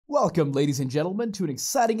Welcome, ladies and gentlemen, to an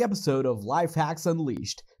exciting episode of Life Hacks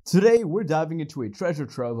Unleashed. Today, we're diving into a treasure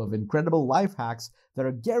trove of incredible life hacks that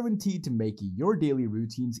are guaranteed to make your daily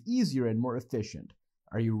routines easier and more efficient.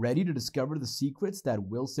 Are you ready to discover the secrets that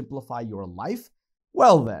will simplify your life?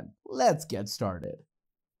 Well then, let's get started.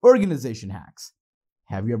 Organization hacks.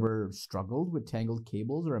 Have you ever struggled with tangled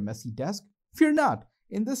cables or a messy desk? Fear not.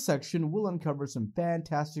 In this section, we'll uncover some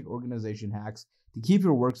fantastic organization hacks to keep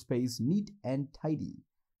your workspace neat and tidy.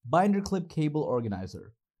 Binder clip cable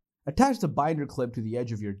organizer. Attach the binder clip to the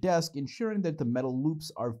edge of your desk, ensuring that the metal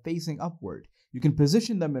loops are facing upward. You can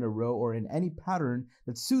position them in a row or in any pattern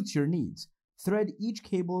that suits your needs. Thread each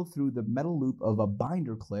cable through the metal loop of a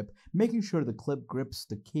binder clip, making sure the clip grips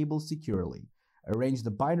the cable securely. Arrange the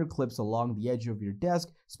binder clips along the edge of your desk,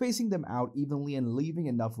 spacing them out evenly and leaving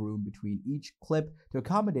enough room between each clip to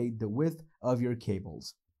accommodate the width of your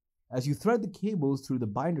cables. As you thread the cables through the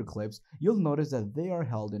binder clips, you'll notice that they are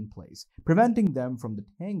held in place, preventing them from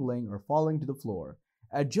tangling or falling to the floor.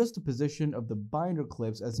 Adjust the position of the binder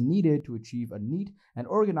clips as needed to achieve a neat and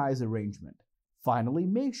organized arrangement. Finally,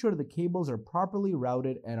 make sure the cables are properly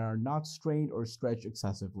routed and are not strained or stretched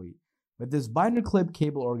excessively. With this binder clip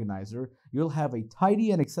cable organizer, you'll have a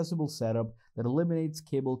tidy and accessible setup that eliminates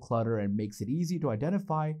cable clutter and makes it easy to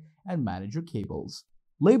identify and manage your cables.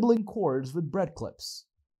 Labeling cords with bread clips.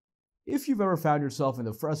 If you've ever found yourself in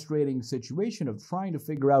the frustrating situation of trying to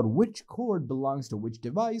figure out which cord belongs to which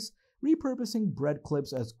device, repurposing bread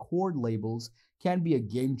clips as cord labels can be a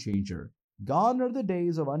game changer. Gone are the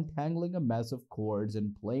days of untangling a mess of cords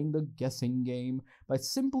and playing the guessing game. By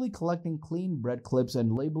simply collecting clean bread clips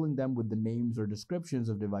and labeling them with the names or descriptions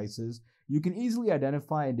of devices, you can easily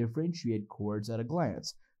identify and differentiate cords at a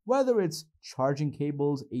glance. Whether it's charging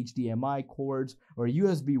cables, HDMI cords, or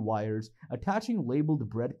USB wires, attaching labeled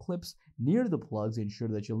bread clips near the plugs ensure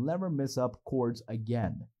that you'll never miss up cords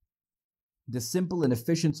again. This simple and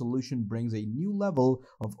efficient solution brings a new level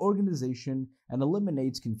of organization and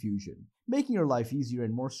eliminates confusion, making your life easier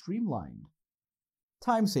and more streamlined.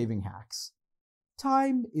 Time-saving hacks.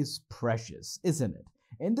 Time is precious, isn't it?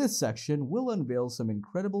 In this section, we'll unveil some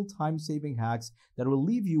incredible time-saving hacks that will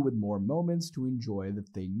leave you with more moments to enjoy the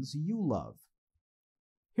things you love.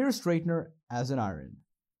 Hair straightener as an iron.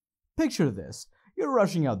 Picture this. You're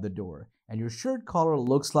rushing out the door, and your shirt collar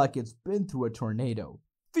looks like it's been through a tornado.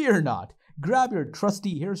 Fear not. Grab your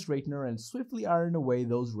trusty hair straightener and swiftly iron away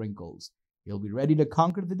those wrinkles. You'll be ready to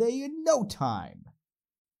conquer the day in no time.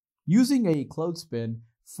 Using a clothespin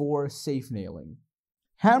for safe nailing.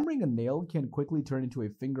 Hammering a nail can quickly turn into a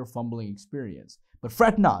finger-fumbling experience, but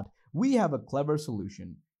fret not, we have a clever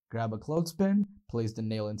solution. Grab a clothespin, place the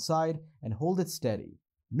nail inside, and hold it steady.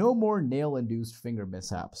 No more nail-induced finger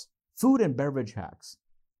mishaps. Food and beverage hacks.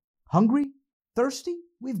 Hungry? Thirsty?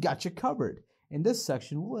 We've got you covered. In this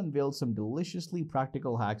section, we'll unveil some deliciously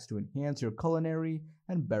practical hacks to enhance your culinary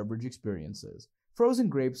and beverage experiences. Frozen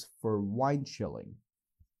grapes for wine chilling.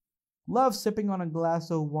 Love sipping on a glass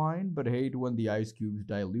of wine, but hate when the ice cubes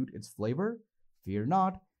dilute its flavor? Fear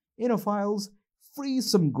not. Inophiles,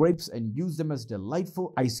 freeze some grapes and use them as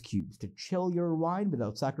delightful ice cubes to chill your wine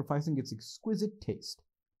without sacrificing its exquisite taste.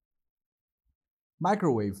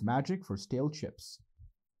 Microwave magic for stale chips.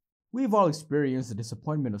 We've all experienced the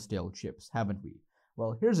disappointment of stale chips, haven't we?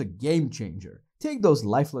 Well, here's a game changer. Take those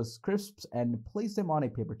lifeless crisps and place them on a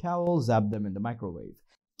paper towel, zap them in the microwave.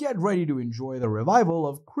 Get ready to enjoy the revival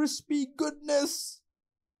of crispy goodness!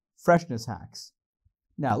 Freshness hacks.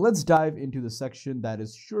 Now, let's dive into the section that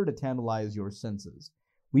is sure to tantalize your senses.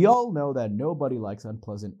 We all know that nobody likes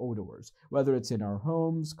unpleasant odors, whether it's in our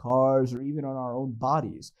homes, cars, or even on our own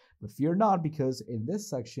bodies. But fear not, because in this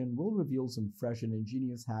section, we'll reveal some fresh and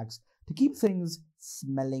ingenious hacks to keep things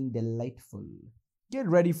smelling delightful. Get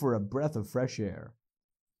ready for a breath of fresh air.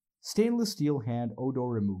 Stainless steel hand odor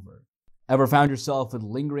remover. Ever found yourself with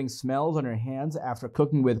lingering smells on your hands after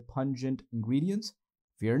cooking with pungent ingredients?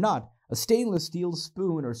 Fear not, a stainless steel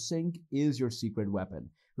spoon or sink is your secret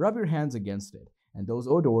weapon. Rub your hands against it, and those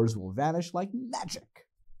odors will vanish like magic.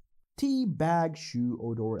 Tea bag shoe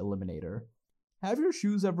odor eliminator. Have your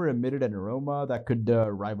shoes ever emitted an aroma that could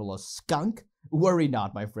rival a skunk? Worry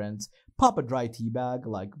not, my friends. Pop a dry tea bag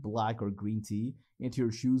like black or green tea into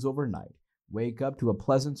your shoes overnight. Wake up to a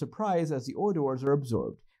pleasant surprise as the odors are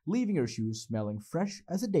absorbed, leaving your shoes smelling fresh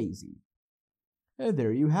as a daisy. And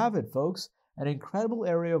there you have it, folks. An incredible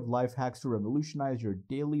area of life hacks to revolutionize your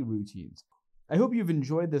daily routines. I hope you've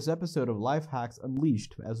enjoyed this episode of Life Hacks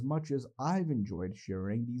Unleashed as much as I've enjoyed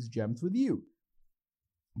sharing these gems with you.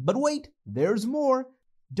 But wait, there's more!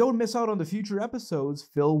 Don't miss out on the future episodes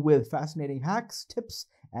filled with fascinating hacks, tips,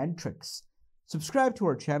 and tricks. Subscribe to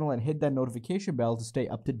our channel and hit that notification bell to stay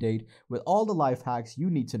up to date with all the life hacks you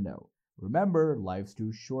need to know. Remember, life's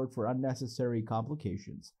too short for unnecessary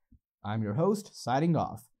complications. I'm your host, signing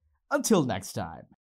off. Until next time.